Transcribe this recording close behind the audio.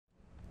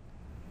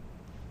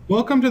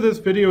Welcome to this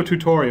video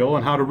tutorial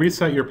on how to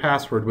reset your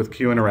password with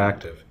Q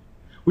Interactive.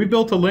 We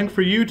built a link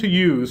for you to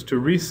use to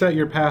reset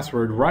your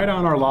password right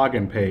on our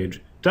login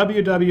page,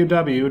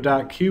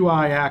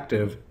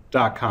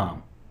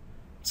 www.qiactive.com.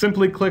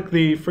 Simply click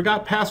the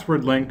Forgot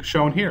Password link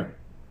shown here.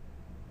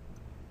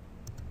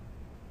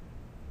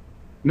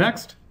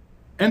 Next,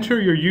 enter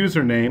your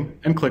username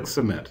and click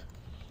Submit.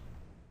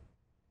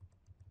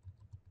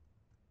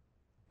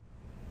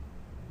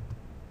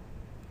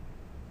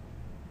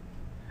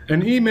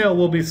 An email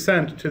will be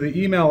sent to the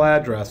email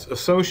address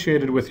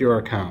associated with your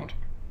account.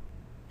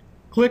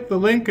 Click the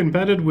link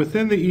embedded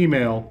within the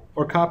email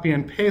or copy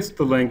and paste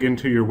the link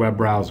into your web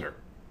browser.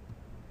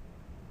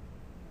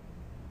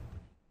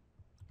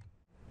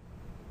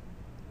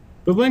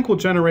 The link will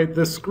generate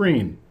this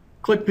screen.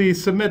 Click the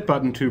Submit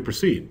button to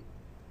proceed.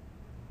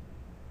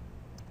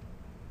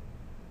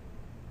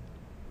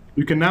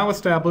 You can now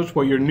establish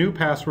what your new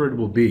password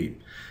will be.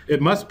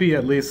 It must be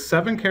at least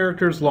 7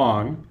 characters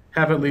long,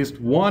 have at least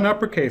one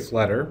uppercase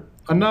letter,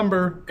 a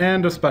number,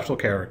 and a special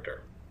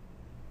character.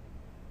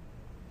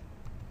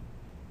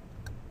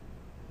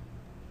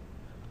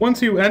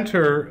 Once you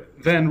enter,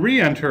 then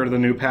re-enter the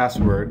new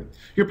password,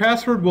 your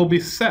password will be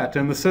set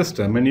in the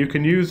system and you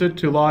can use it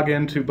to log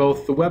into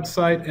both the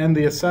website and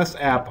the Assess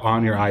app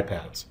on your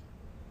iPads.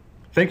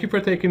 Thank you for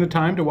taking the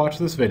time to watch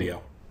this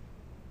video.